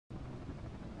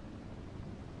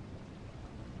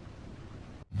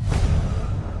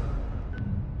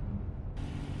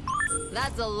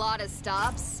That's a lot of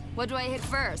stops. What do I hit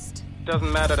first?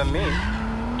 Doesn't matter to me.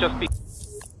 Just be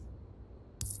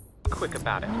quick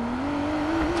about it.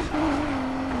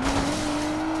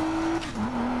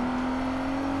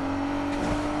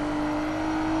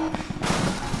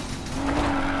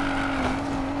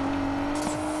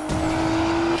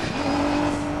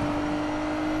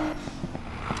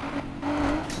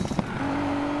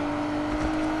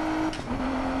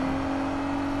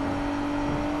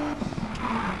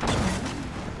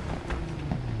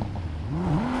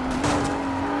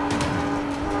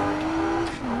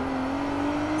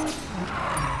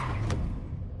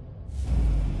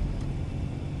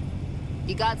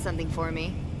 You got something for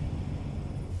me?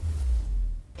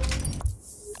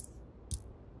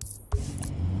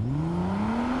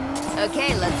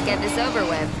 Okay, let's get this over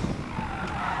with.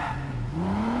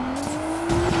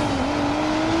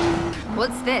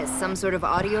 What's this? Some sort of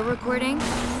audio recording?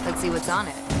 Let's see what's on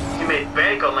it. You made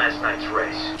bank on last night's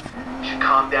race. You should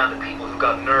calm down the people who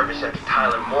got nervous after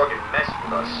Tyler Morgan messed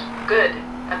with us. Good.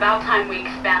 About time we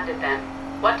expanded then.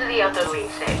 What do the other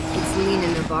leads say? It's Lean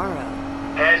and Navarro.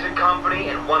 Hazard Company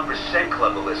and 1%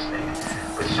 Club are listening,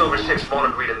 but Silver Six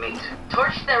won't agree to meet.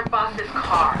 Torch their boss's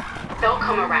car. They'll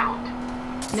come around.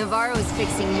 Navarro is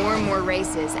fixing more and more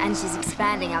races, and she's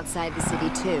expanding outside the city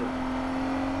too.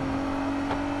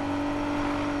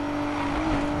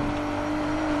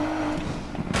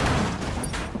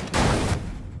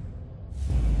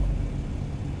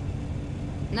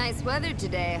 Nice weather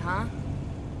today, huh?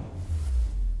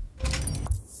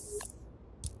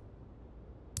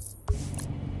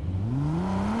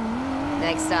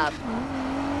 Next up.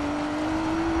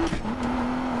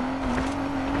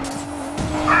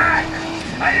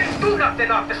 I didn't do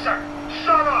nothing, officer!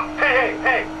 Shut up!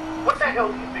 Hey! What the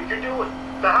hell do you think you're doing?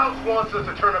 The house wants us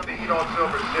to turn up the heat on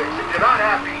Silver Six. If you're not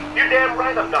happy, you're damn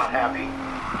right I'm not happy.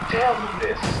 Tell me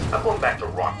this. I'm going back to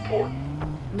Rockport.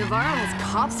 Navarro has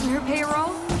cops in her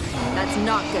payroll? That's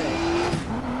not good.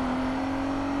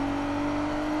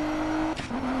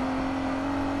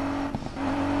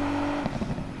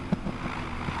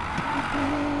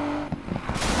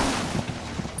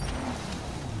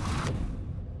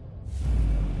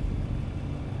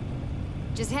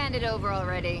 Just hand it over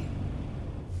already.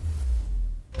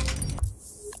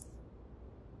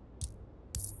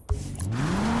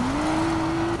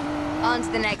 On to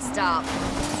the next stop.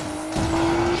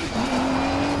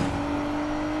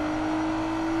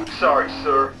 Sorry,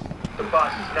 sir. The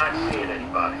boss is not seeing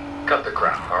anybody. Cut the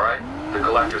crap, all right? The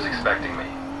collector's expecting me.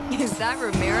 Is that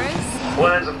Ramirez?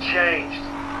 Plans have changed.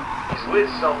 He's with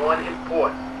someone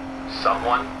important.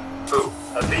 Someone? Who?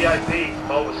 A VIP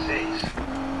from overseas.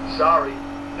 Sorry,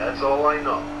 that's all I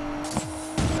know.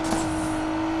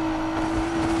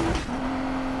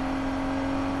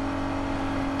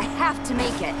 I have to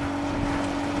make it.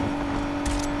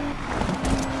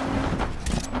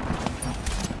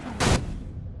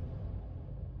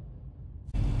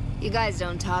 You guys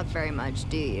don't talk very much,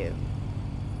 do you?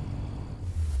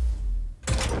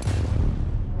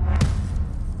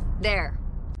 There.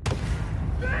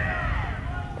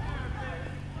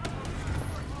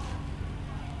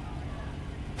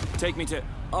 Take me to...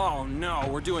 Oh no,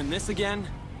 we're doing this again?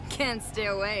 Can't stay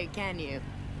away, can you?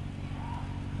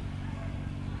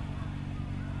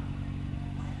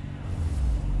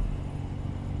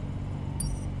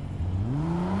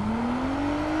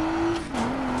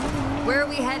 Where are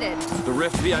we headed? The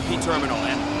Rift VIP terminal,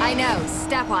 and... I know,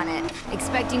 step on it.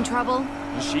 Expecting trouble?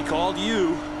 She called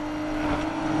you.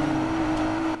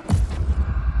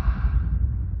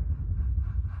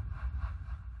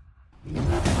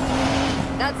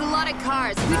 That's a lot of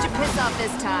cars. Who'd you piss off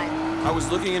this time? I was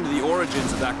looking into the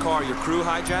origins of that car your crew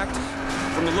hijacked.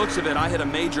 From the looks of it, I hit a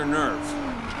major nerve.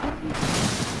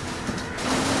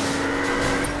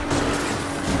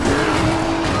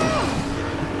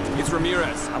 It's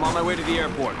Ramirez. I'm on my way to the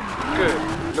airport.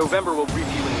 Good. November will greet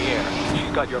you in the air.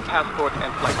 She's got your passport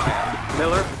and flight plan.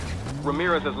 Miller,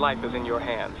 Ramirez's life is in your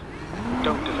hands.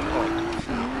 Don't disappoint.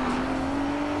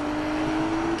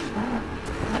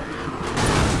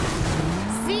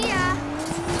 See ya!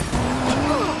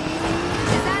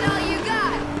 Is that all you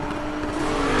got?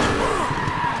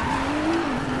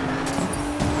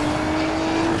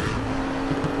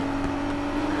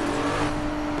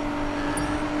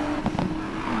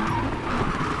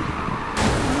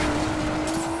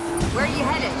 Where are you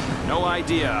headed? No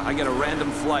idea. I get a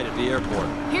random flight at the airport.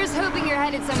 Here's hoping you're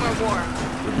headed somewhere warm.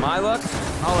 With my luck,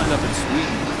 I'll end up in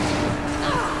Sweden.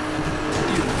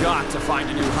 You've got to find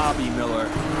a new hobby, Miller.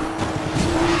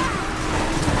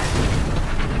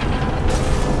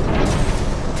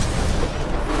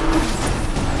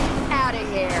 Out of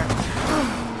here.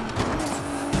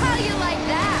 How you like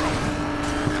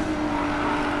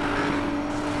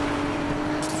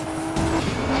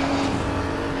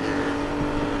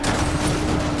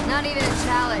not even a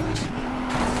challenge.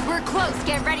 We're close,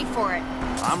 get ready for it.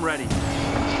 I'm ready.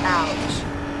 Ouch.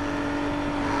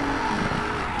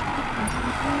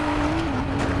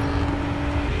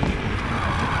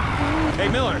 Hey,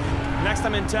 Miller, next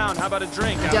time in town, how about a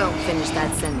drink? Don't finish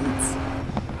that sentence.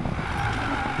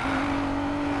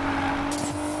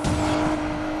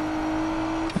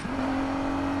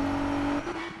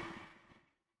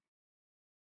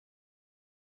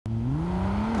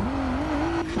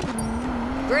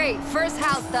 Great, first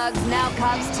house thugs, now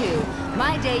cops too.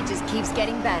 My day just keeps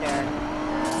getting better.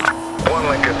 1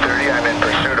 Lincoln 30, I'm in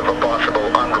pursuit of a possible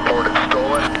unreported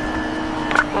stolen.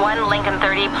 1 Lincoln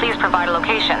 30, please provide a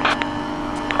location.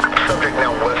 Subject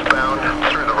now westbound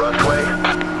through the Rustway.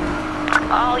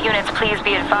 All units, please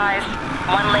be advised.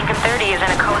 1 Lincoln 30 is in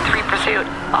a Code 3 pursuit.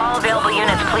 All available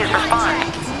units, please respond.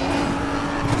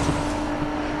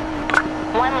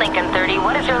 1 Lincoln 30,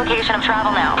 what is your location of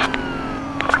travel now?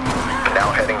 Now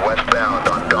heading westbound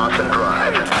on Dawson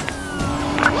Drive.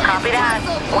 Copy that.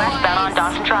 Westbound on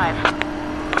Dawson Drive.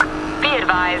 Be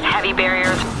advised, heavy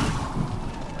barriers.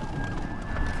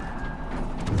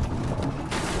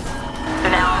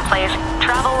 Now in place.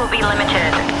 Travel will be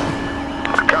limited.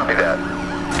 Copy that.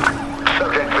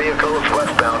 Subject vehicle is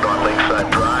westbound on Lakeside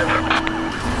Drive.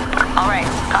 Alright,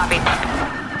 copied.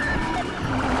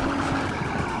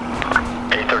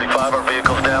 835, our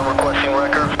vehicle's down, requesting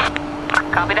record.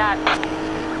 Copy that.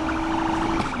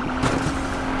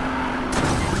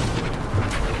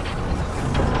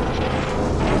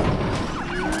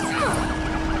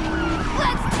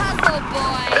 Let's tussle,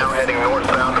 boys! Now heading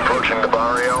northbound, approaching the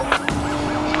barrio.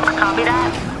 Copy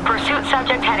that. Pursuit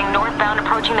subject heading northbound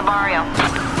approaching the barrio.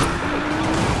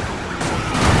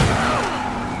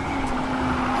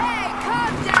 Hey,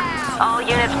 calm down! All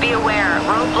units be aware.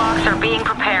 Roadblocks are being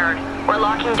prepared. We're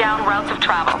locking down routes of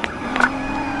travel.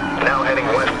 Now heading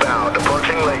westbound,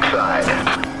 approaching Lakeside.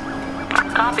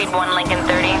 Copied 1 Lincoln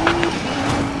 30.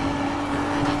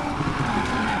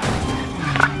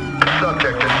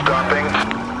 Subject is stopping.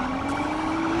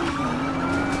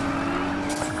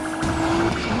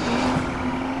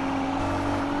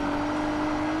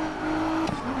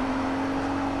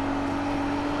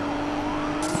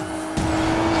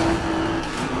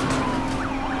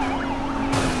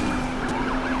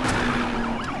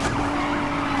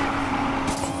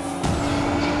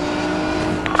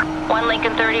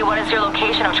 Lincoln 30, what is your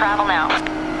location of travel now?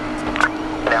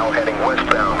 Now heading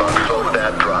westbound on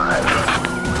Soledad Drive.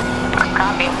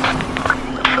 Copy.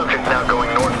 Subject now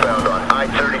going northbound on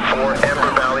I-34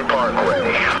 Ember Valley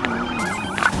Parkway.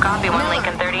 Copy 1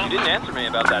 Lincoln 30. You didn't answer me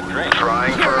about that drink.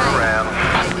 Trying for a ram.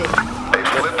 I did. They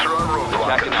slipped through our roadblock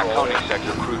Attack in that control. coning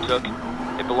sector crew took.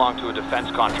 It belonged to a defense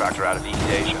contractor out of East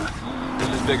Asia. This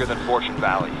is bigger than Fortune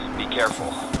Valley. Be careful.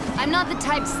 I'm not the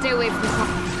type to stay away from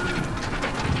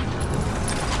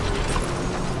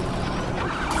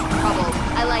trouble.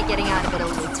 I like getting out of it a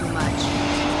little too much.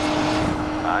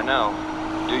 I know.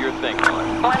 Do your thing, Miller.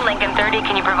 1 Lincoln 30,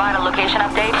 can you provide a location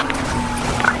update?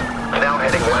 Now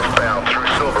heading westbound through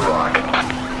Silver Rock.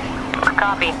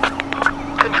 Copy.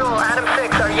 Control, Adam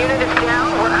 6, our unit is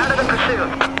down. We're out of the pursuit.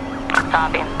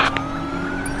 Copy.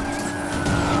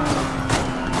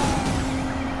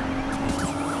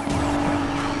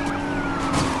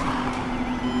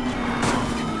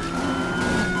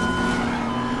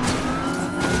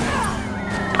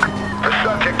 The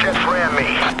subject just ran me.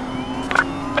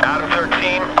 Adam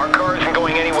 13, our car isn't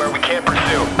going anywhere. We can't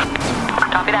pursue.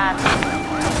 Copy that.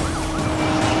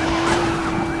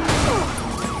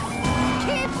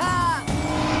 Keep up!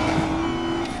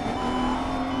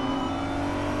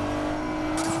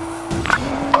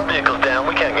 Our vehicle's down.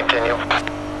 We can't continue.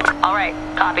 Alright,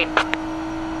 copied.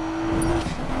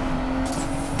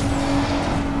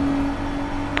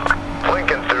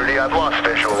 Lincoln 30, I've lost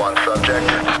visual on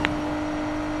subject.